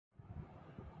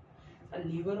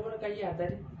लिव्हरवर काही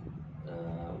आधारित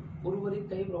उर्वरित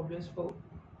काही प्रॉब्लेम्स पाहू.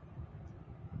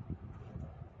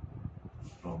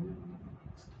 Problem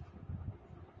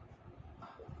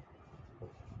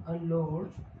a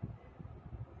load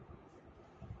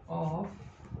of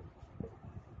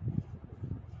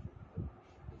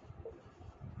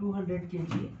 200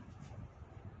 kg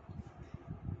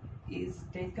is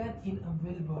taken in a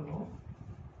wheelbarrow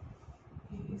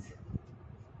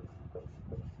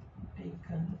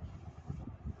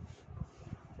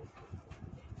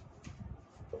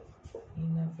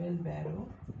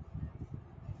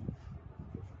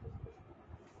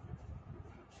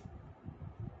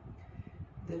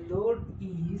the load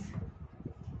is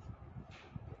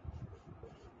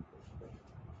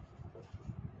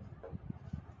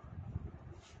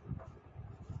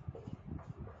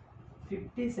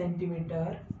 50 centimeter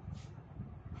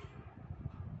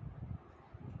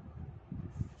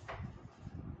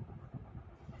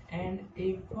and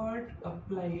effort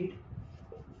applied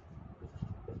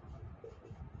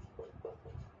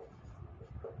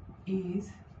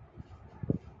is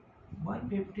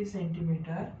 150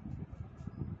 centimeter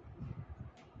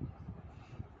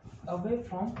away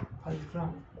from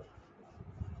fulcrum.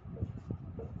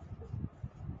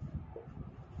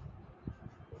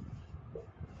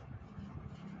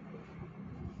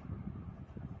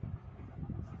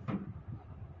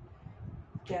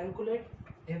 Calculate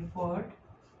effort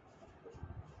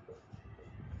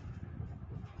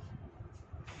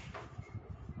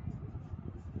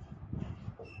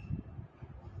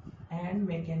and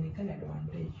mechanical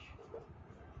advantage.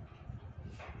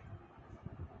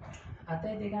 आता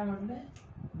इथे काय म्हटलंय,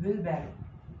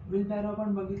 wheel barrow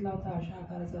आपण बघितला होता, अशा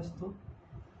आकाराचा असतो.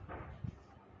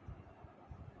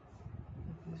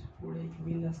 पुढे एक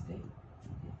व्हील असते,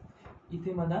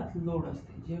 इथे मधात लोड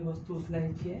असते, जे वस्तू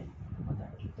उचलायची आहे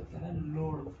मधात त्याला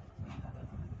लोड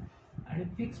म्हणतात. आणि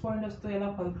फिक्स पॉइंट असतो,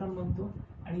 याला फल्क्रम म्हणतो.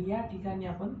 आणि या ठिकाणी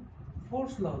आपण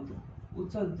फोर्स लावतो,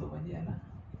 उचलतो, म्हणजे याला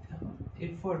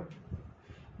एफर्ट.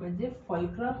 म्हणजे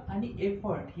फल्क्रम आणि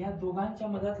एफर्ट या दोघांच्या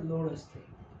मधात लोड असते.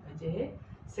 म्हणजे हे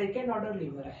सेकंड ऑर्डर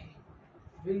लिव्हर आहे.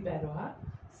 व्हील बॅरो हा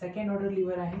सेकंड ऑर्डर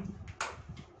लिव्हर आहे.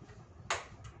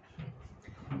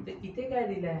 तर इथे काय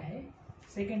दिलं आहे,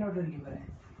 सेकंड ऑर्डर लिव्हर आहे.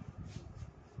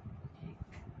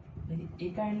 म्हणजे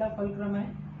एका एंडला फल्क्रम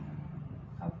आहे,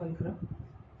 हा फल्क्रम,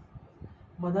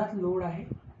 मधात लोड आहे,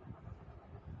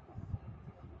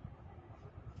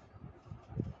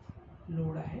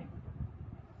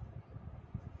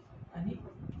 आणि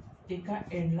एका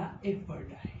एंडला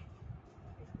एफर्ट आहे.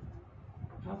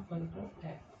 हा फल्क्रम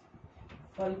आहे.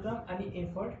 फल्क्रम आणि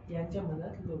एफर्ट यांच्या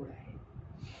मधात लोड आहे.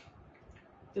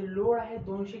 तर लोड आहे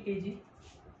 200 kg.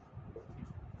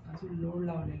 अजून लोड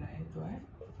लावलेला आहे, तो आहे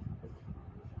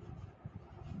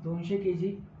 200 kg.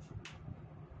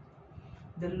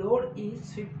 The load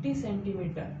is 50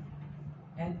 centimeter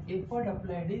and effort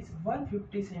applied is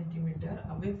 150 centimeter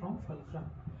away from fulcrum.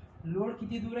 Load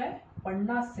किती दूर आहे,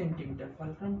 50 सेंटीमीटर.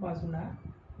 फल्क्रम पासून हा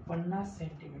 50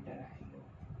 सेंटीमीटर आहे.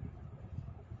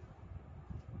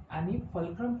 आणि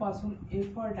फल्क्रम पासून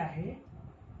एफर्ट आहे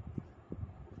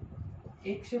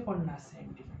 150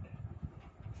 सेंटीमीटर.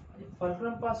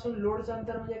 फल्क्रम पासून लोडचं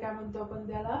अंतर म्हणजे काय म्हणतो आपण,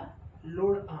 त्याला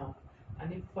लोड आर्म.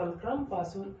 आणि फल्क्रम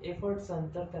पासून एफर्टचं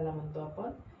अंतर त्याला म्हणतो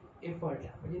आपण एफर्ट.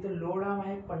 म्हणजे इथे लोड आर्म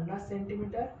आहे 50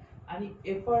 सेंटीमीटर आणि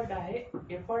एफर्ट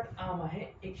आर्म आहे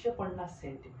 150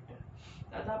 सेंटीमीटर.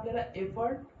 आता आपल्याला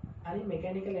एफर्ट आणि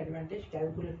मेकॅनिकल ॲडव्हान्टेज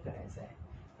कॅल्क्युलेट करायचं आहे.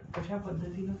 कशा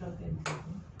पद्धतीने करता येईल.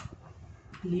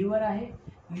 लिव्हर आहे,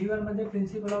 लिव्हरमध्ये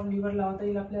प्रिन्सिपल ऑफ लिव्हर लावता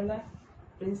येईल आपल्याला.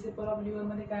 प्रिन्सिपल ऑफ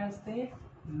लिव्हरमध्ये काय असते,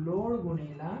 लोड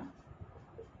गुणेला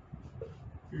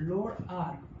लोड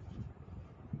आर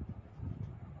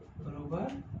बरोबर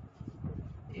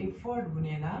एफर्ट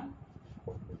गुणेला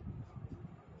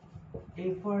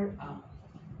एफर्ट आर्म.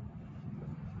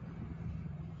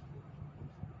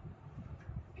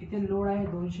 इथे लोड आहे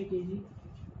 200 kg,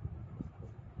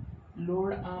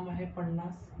 लोड आर्म आहे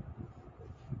 50.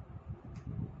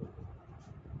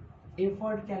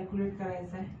 एफर्ट कॅल्क्युलेट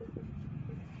करायचा आहे,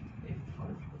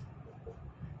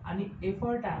 आणि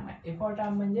एफर्ट आर्म आहे. एफर्ट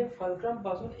आर्म म्हणजे फल्क्रम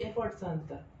पासून एफर्टचं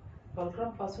अंतर. फल्क्रम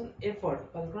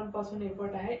पासून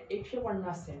एफर्ट आहे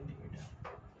 150 सेंटीमीटर.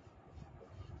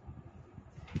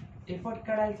 एफर्ट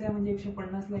काढायचा आहे म्हणजे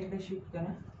 150 ला इकडे शिफ्ट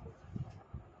करा.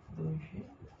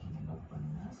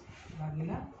 250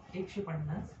 भागिला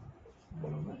 150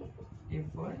 बरोबर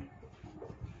एफर्ट.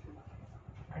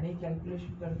 आणि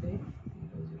कॅल्क्युलेशन करते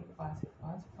 0.05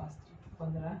 5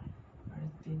 15 आणि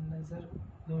 3 ला जर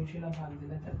 200 ला भाग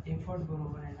दिला तर एफर्ट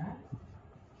बरोबर आहे ना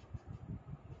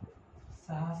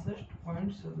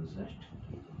 66.67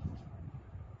 kg.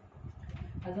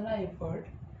 हा झाला एफर्ट.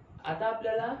 आता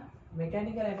आपल्याला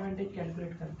मेकॅनिकल ॲडव्हान्टेज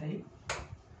कॅल्क्युलेट करता येईल,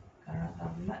 कारण आता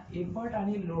आपल्याला एफर्ट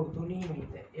आणि लोड दोन्ही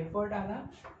माहित आहे. एफर्ट आला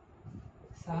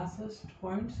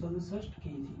 66.67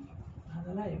 kg, हा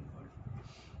झाला एफर्ट.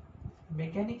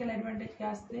 मेकॅनिकल ॲडव्हान्टेज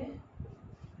काय असते?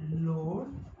 Load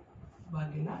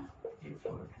भागिला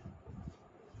effort.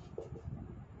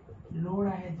 लोड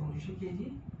आहे 200 kg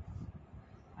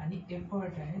आणि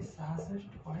एफर्ट आहे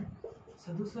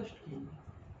 66.67 kg,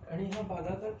 आणि हा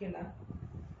भागाकार केला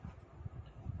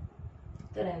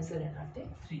तर आन्सर येणार ते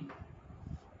 3.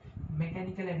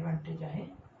 मेकॅनिकल ॲडव्हान्टेज आहे 3.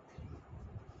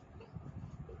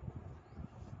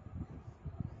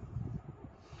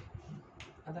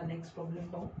 आता नेक्स्ट प्रॉब्लेम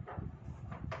पाहू.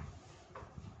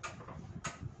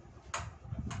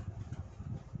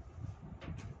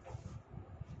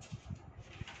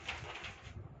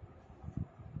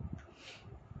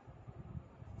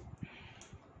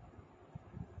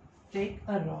 Take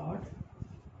a rod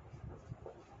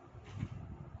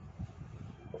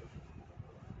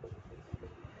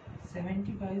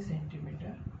 (75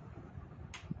 centimeter)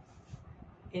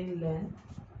 in length,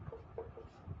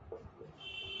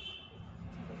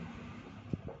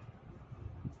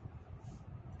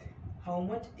 how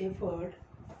much effort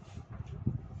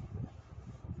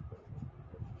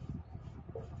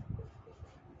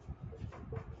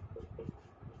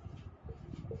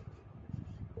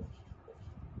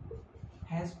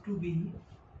has to be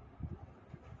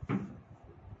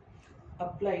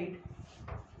applied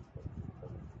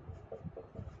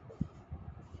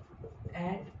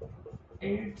at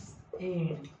its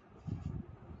end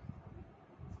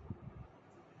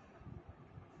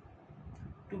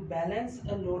to balance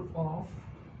a load of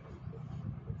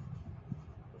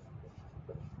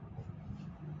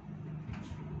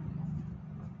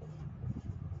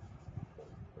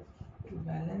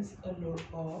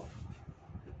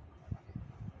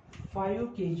 5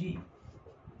 kg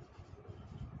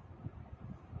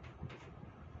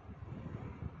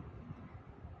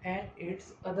at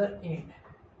its other end.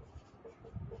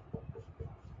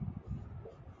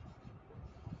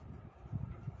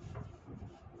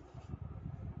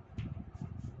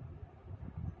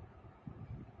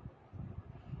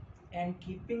 And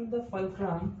keeping the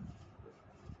fulcrum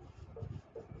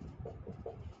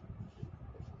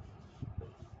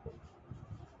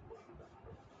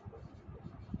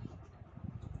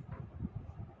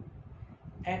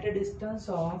at a distance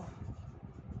of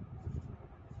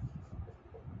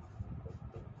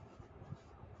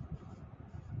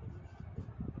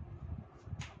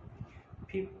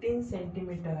 15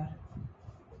 centimeter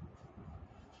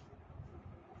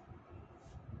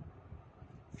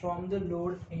from the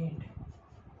load end.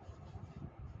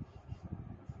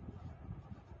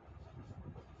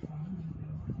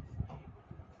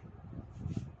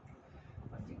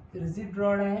 Rigid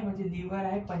rod आहे म्हणजे liver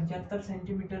आहे 75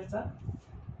 सेंटीमीटरचा.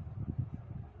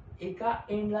 एका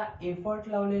एंडला effort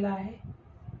लावलेला आहे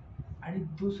आणि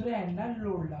दुसऱ्या एंडला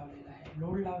लोड लावलेला आहे.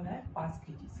 लोड लावला आहे 5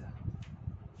 kgचा.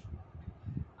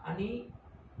 आणि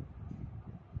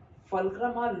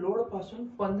फल्क्रम हा लोड पासून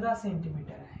 15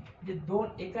 सेंटीमीटर आहे. म्हणजे दोन,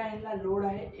 एका एंडला लोड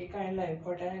आहे, एका एंडला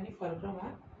एफर्ट आहे, आणि फल्क्रम हा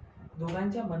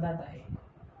दोघांच्या मधात आहे.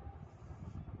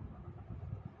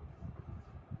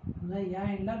 या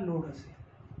एंडला लोड असेल,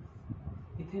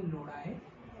 इथे लोड आहे,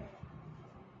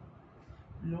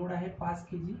 लोड आहे 5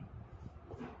 kg.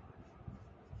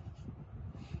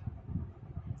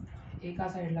 एका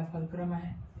साइडला फल्क्रम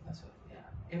आहे,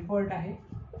 एफर्ट आहे,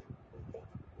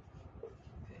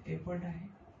 एफर्ट आहे,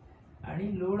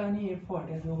 आणि लोड आणि एफर्ट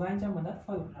या दोघांच्या मधात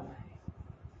फल्क्रम आहे.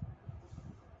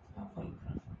 हा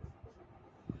फल्क्रम.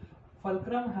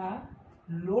 फल्क्रम हा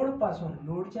लोड पासून,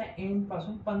 लोडच्या एंड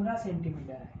पासून 15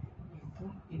 सेंटीमीटर आहे. इथून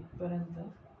इथपर्यंत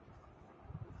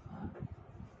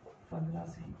 15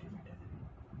 सेंटीमीटर आहे.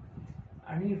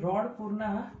 आणि रॉड पूर्ण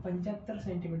हा 75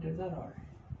 सेंटीमीटरचा रॉड आहे.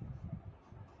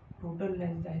 टोटल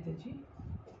लेंथ आहे त्याची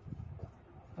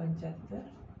 75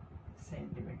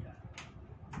 सेंटीमीटर.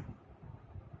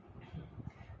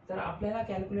 तर आपल्याला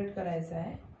कॅल्क्युलेट करायचं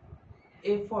आहे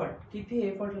एफर्ट, किती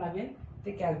एफर्ट लागेल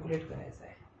ते कॅल्क्युलेट करायचं आहे.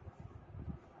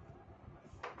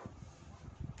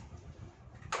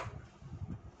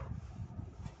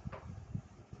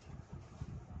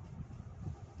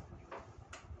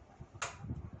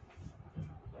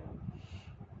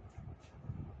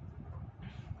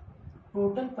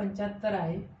 टोटल 75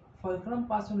 आहे. फल्क्रम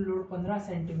पासून लोड 15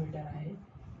 सेंटीमीटर आहे.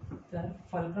 तर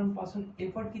फल्क्रम पासून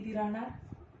एफर्ट किती राहणार?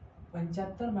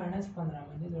 75 मायनस 15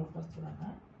 म्हणजे जवळपास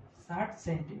राहणार 60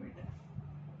 सेंटीमीटर.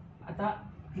 आता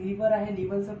लिव्हर आहे,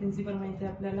 लिव्हरचा प्रिन्सिपल माहिती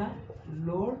आहे आपल्याला,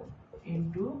 लोड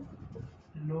इंटू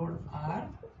लोड आर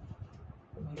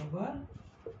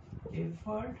बरोबर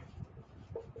effort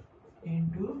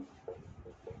into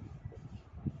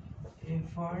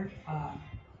effort R,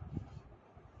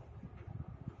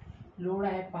 load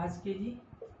आहे 5 kg,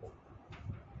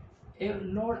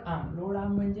 लोड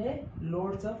आर्म म्हणजे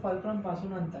लोडचं फलक्रम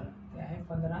पासून अंतर ते आहे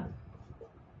 15.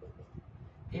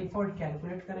 एफर्ट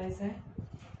कॅल्क्युलेट करायचं आहे.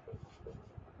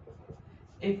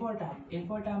 एफर्ट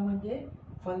आर्म म्हणजे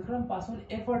फलक्रम पासून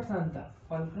एफर्टचं अंतर,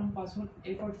 फलक्रम पासून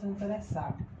एफर्टचं अंतर आहे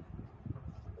 60.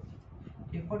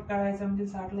 एफर्ट काढायचा म्हणजे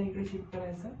 60 ला इकडे शिफ्ट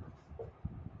करायचं,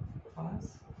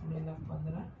 5 गुणिले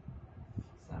 15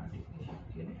 60 इकडे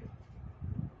शिफ्ट केले.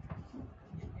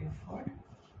 एफर्ट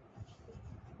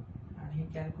आणि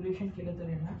कॅल्क्युलेशन केलं तर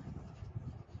येणार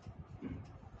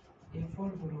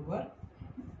एफर्ट बरोबर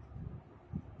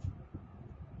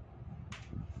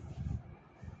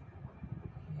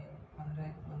 15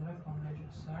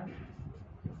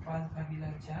 5 भागीला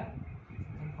 4,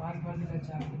 5 भागीला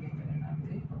 4 केले तर येणार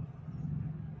ते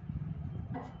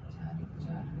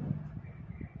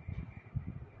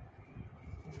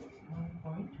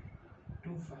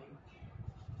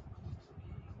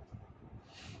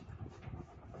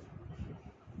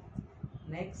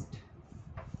 1.25.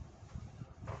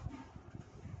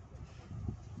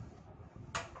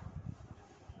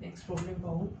 नेक्स्ट प्रॉब्लेम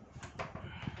पाहू.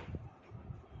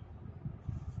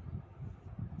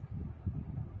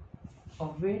 A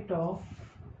weight of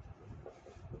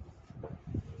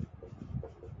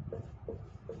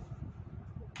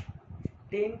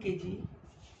 10 kg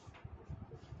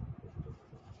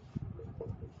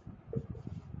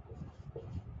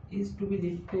is to be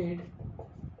lifted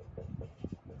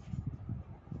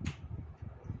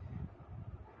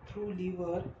through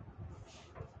lever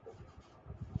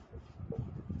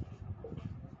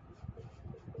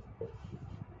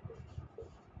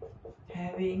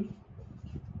having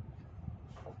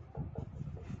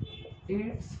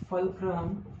its fulcrum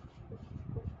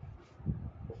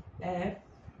F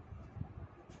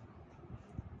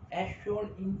as shown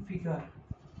in figure.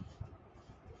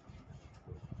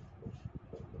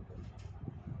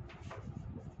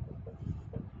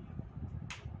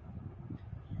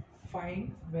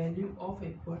 Find value of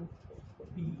effort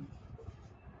P.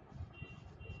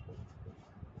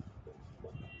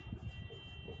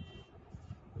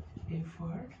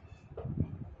 Effort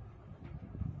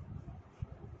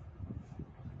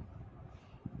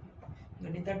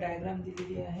गणितात डायग्राम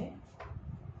दिलेली आहे.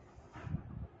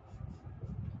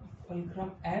 फलक्रम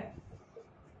F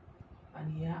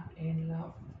आणि या एंडला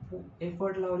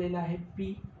एफर्ट लावलेला आहे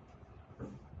P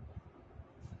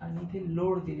आणि इथे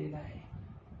लोड दिलेला आहे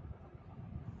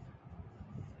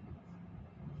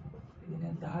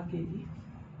 10 kg,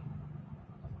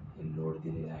 लोड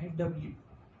दिलेला आहे W.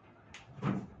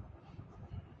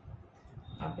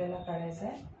 आपल्याला काढायचा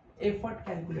आहे एफर्ट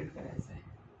कॅल्क्युलेट करायचा आहे.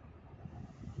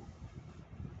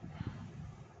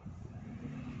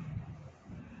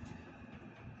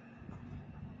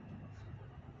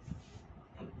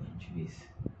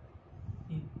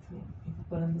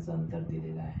 इथपर्यंतचं अंतर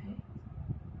दिलेलं आहे.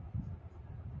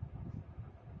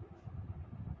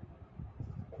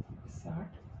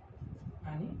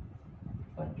 आणि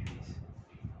 25.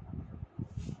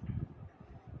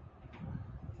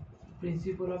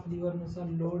 प्रिन्सिपल ऑफ लिव्हर नुसार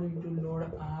लोड इंटू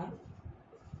लोड आर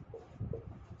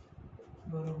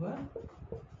बरोबर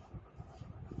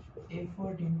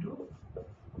एफर्ट इंटू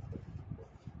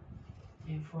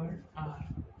एफर्ट आर.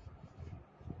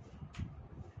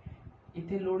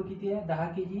 इथे लोड किती आहे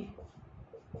 10 kg.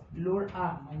 लोड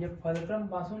आर म्हणजे फलक्रम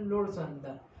पासून लोडचं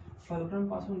अंतर, फलक्रम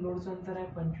पासून लोडचं अंतर आहे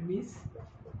 25.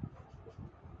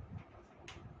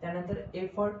 त्यानंतर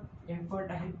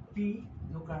एफर्ट आहे P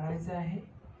जो काढायचा आहे.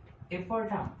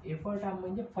 एफर्ट आर्म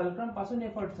म्हणजे फलक्रम पासून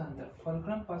एफर्टचं अंतर,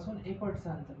 फलक्रम पासून एफर्टचं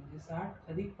अंतर म्हणजे 60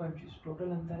 अधिक 25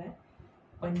 टोटल अंतर आहे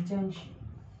 85.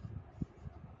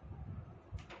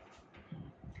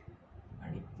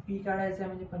 आणि P काढायचा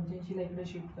म्हणजे 85 ला इकडे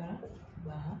शिफ्ट करा,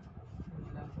 10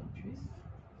 गुणिले 25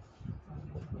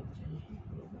 भागिले 85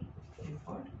 बरोबर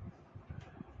एफर्ट.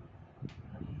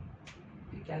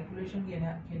 आणि कॅल्क्युलेशन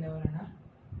केल्यावर आहे ना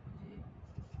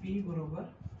P बरोबर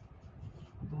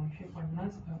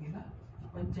 250 भागिले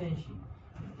 85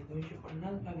 म्हणजे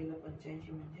 250 भागिले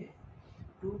 85 म्हणजे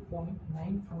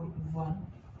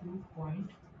 2.941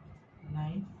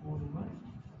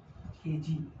 kg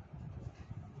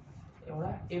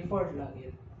एवढा एफर्ट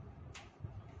लागेल.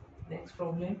 Next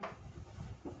problem.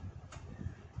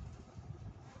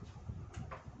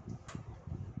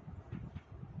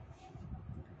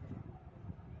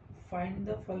 Find the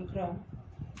fulcrum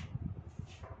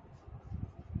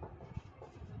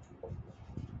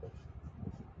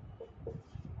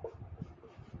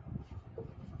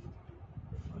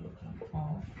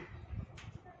of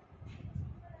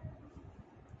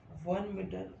 1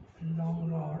 meter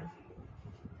long rod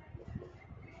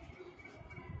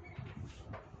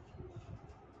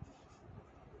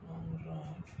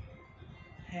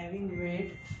having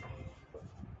weight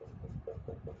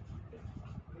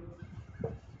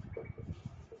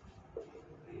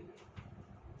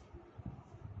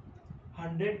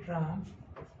 100 gram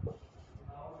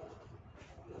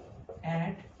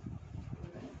at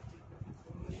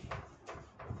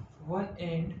one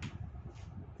end, and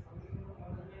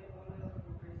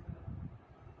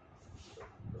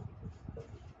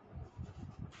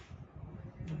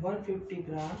 150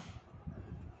 gram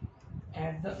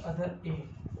at the other end.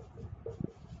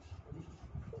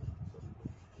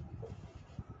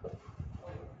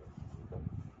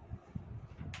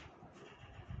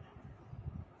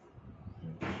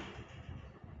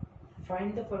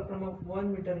 Find the fulcrum of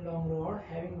 1 meter long rod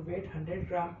having weight 100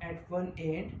 gram at one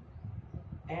end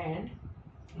and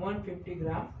 150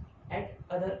 gram at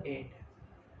other end.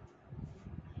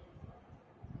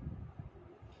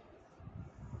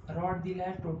 Rod दिला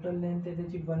आहे, total length आहे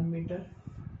त्याची 1 metre.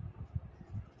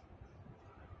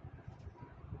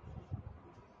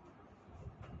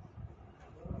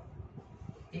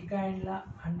 एका एंडला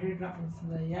 100 ग्राम,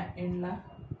 समजा या एंडला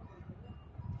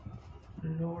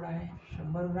load आहे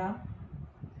 100 ग्राम,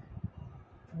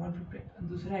 150,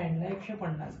 दुसऱ्या एंडला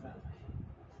 150 ग्राम आहे.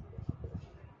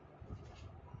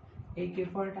 एक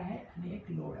एफर्ट आहे आणि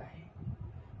एक लोड आहे.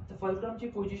 तर फल्क्रमची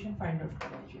पोझिशन फाइंड आउट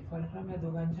करायची. फल्क्रम या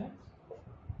दोघांच्या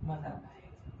मधात आहे.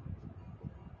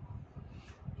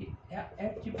 या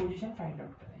एफ ची पोझिशन फाइंड आउट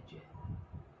करायची आहे.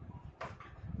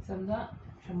 समजा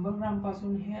 100 ग्राम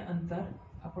पासून हे अंतर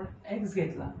आपण x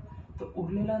घेतला तर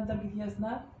उरलेलं अंतर किती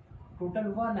असणार?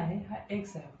 टोटल 1 आहे, हा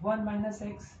x आहे. 1 मायनस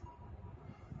x,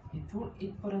 इथून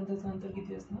इथपर्यंतचं अंतर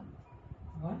किती असणार?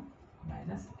 1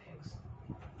 मायनस x.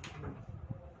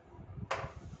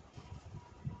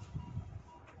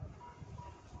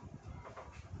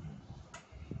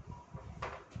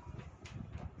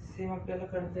 सेम आपल्याला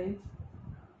कळता येईल.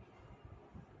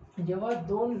 जेव्हा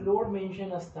दोन लोड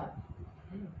मेन्शन असतात,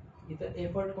 इथं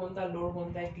एफर्ट कोणता लोड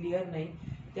कोणता आहे क्लिअर नाही,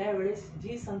 त्यावेळेस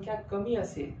जी संख्या कमी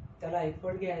असेल त्याला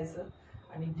एफर्ट घ्यायचं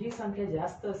आणि जी संख्या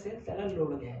जास्त असेल त्याला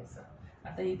लोड घ्यायचा.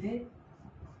 आता इथे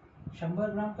 100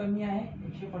 ग्राम कमी आहे,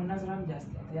 150 ग्राम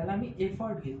जास्त आहे, याला मी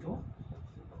एफर्ट घेतो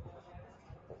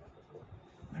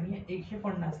आणि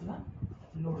 150 ला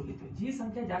लोड घेतो. जी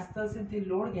संख्या जास्त असेल ती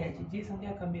लोड घ्यायची, जी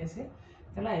संख्या कमी असेल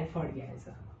त्याला एफर्ट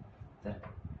घ्यायचा. तर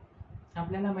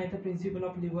आपल्याला माहिती आहे principle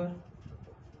of liver,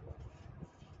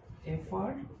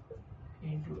 effort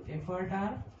into effort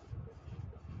R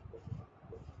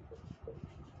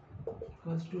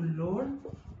equals to load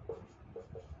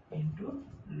into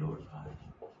load R.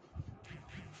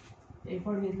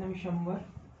 Effort घेतला मी 100,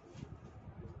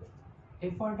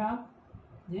 एफर्ट आर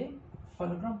म्हणजे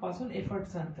फल्क्रम पासून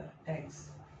एफर्टचं अंतर x,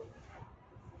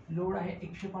 लोड आहे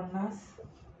 150,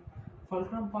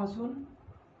 फल्क्रम पासून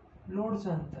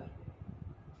लोडचं अंतर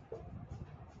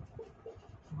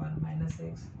 1 मायनस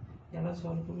x. याला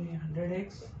सॉल्व करू.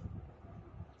 100x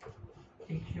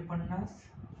 150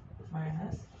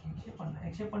 minus 150.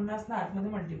 150 ला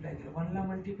आतमध्ये मल्टिप्लाय केलं, 1 ला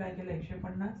मल्टिप्लाय केलं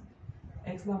 150,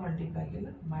 x ला मल्टिप्लाय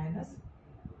केलं मायनस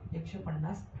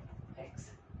 150x.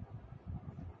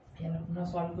 याला पुन्हा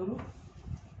सॉल्व करू.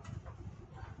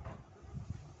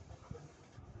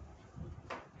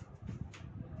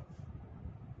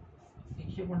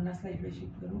 150 ला इकडे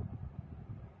शिफ्ट करू,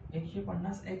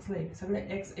 150 x ला इकडे, सगळे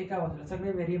x एका बाजूला,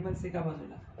 सगळे व्हेरिएबल्स एका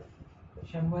बाजूला.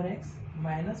 100x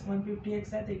मायनस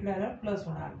 150x आहे, इकडे आल्यावर प्लस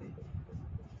होणार ते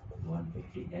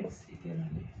 150x. इथे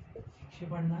राहिले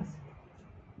 150,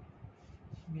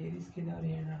 बेरीज केल्यावर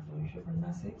येणार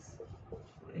 250x,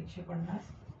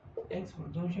 150x वर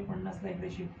 250 ला इकडे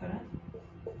शिफ्ट करा.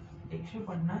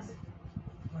 150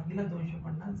 भागिला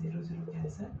 250, 0 0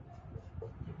 कॅन्सल,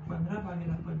 15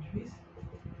 भागिला 25,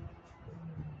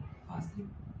 5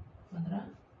 15,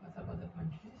 5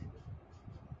 25,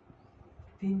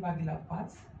 3 भागिला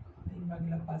 5, 3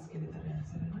 भागिला 5 केले तर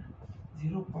आन्सर आहे ना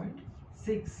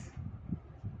 0.6.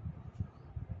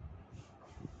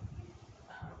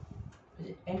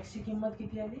 म्हणजे x ची किंमत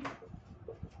किती आली?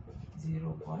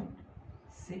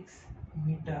 0.6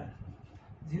 मीटर.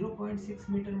 0.6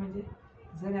 मीटर म्हणजे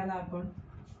जर याला आपण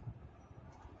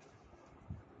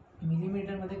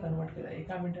मिलीमीटर मध्ये कन्वर्ट केलं,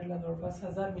 एका मीटरला जवळपास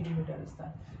 1000 मिलीमीटर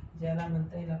असतात, ज्याला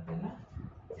म्हणता येईल आपल्याला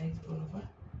x बरोबर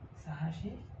 600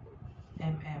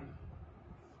 mm.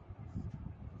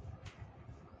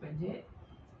 म्हणजे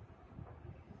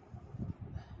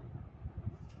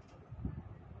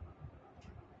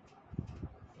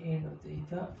एंड होते.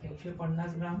 इथं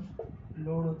 150 ग्राम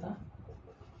लोड होता,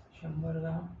 100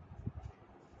 ग्राम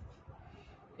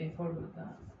एफर्ट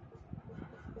होता.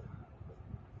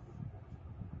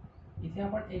 इथे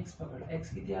आपण x पकडला,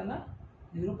 x किती आला?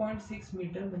 0.6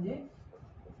 मीटर म्हणजे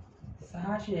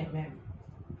 600 mm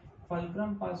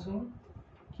फलक्रम पासून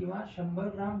किंवा 100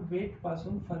 ग्राम वेट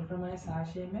पासून फलक्रम आहे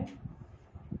 600 mm,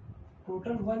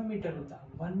 टोटल 1 मीटर होता.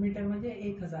 1 मीटर म्हणजे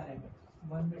 1000 mm.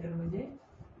 1 मीटर म्हणजे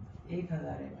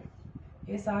 1000 mm.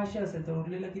 हे 600 असेल तर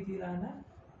उरलेलं किती राहणार?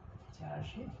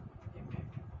 400 mm.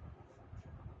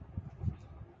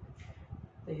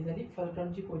 तर ही झाली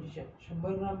फलक्रमची पोझिशन.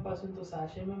 100 ग्राम पासून तो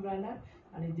 600 mm राहणार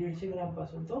आणि 150 ग्राम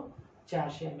पासून तो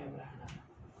 400 mm राहणार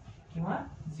किंवा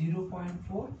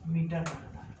 0.4 मीटर राहणार.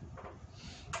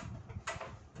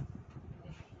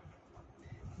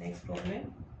 Next problem.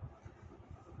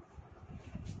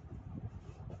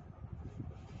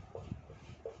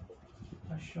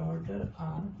 A shorter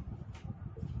arm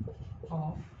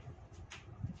of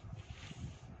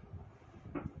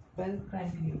bell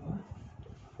crank lever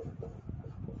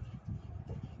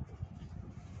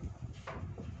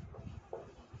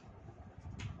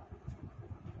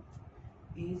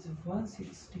is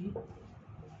 160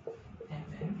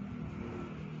 mm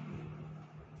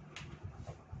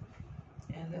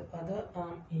and the other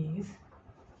arm is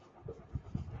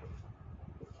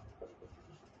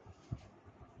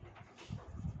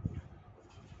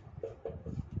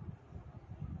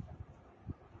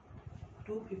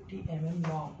 250 mm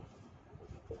long.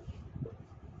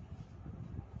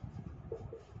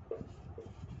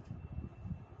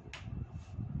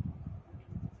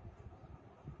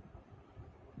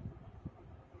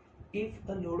 If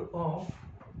a load of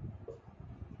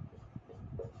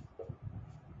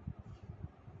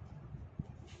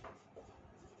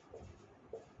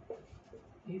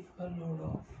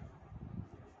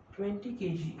 20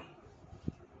 kg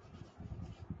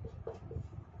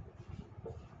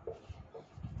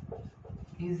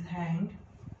is hanged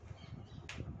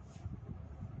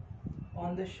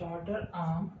on the shorter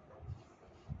arm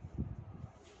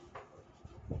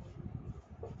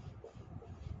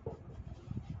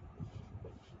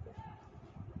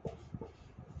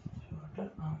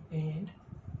end,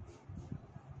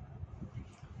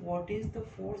 what is the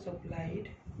force applied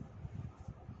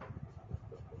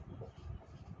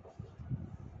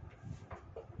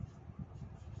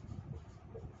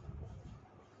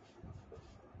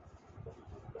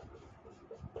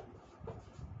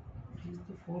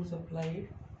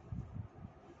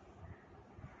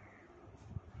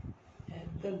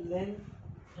at the length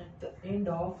at the end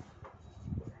of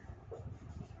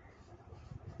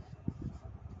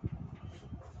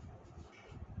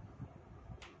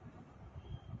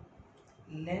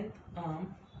length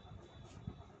arm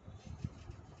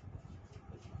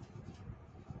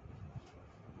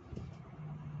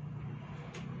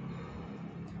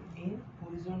in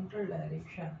horizontal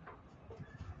direction.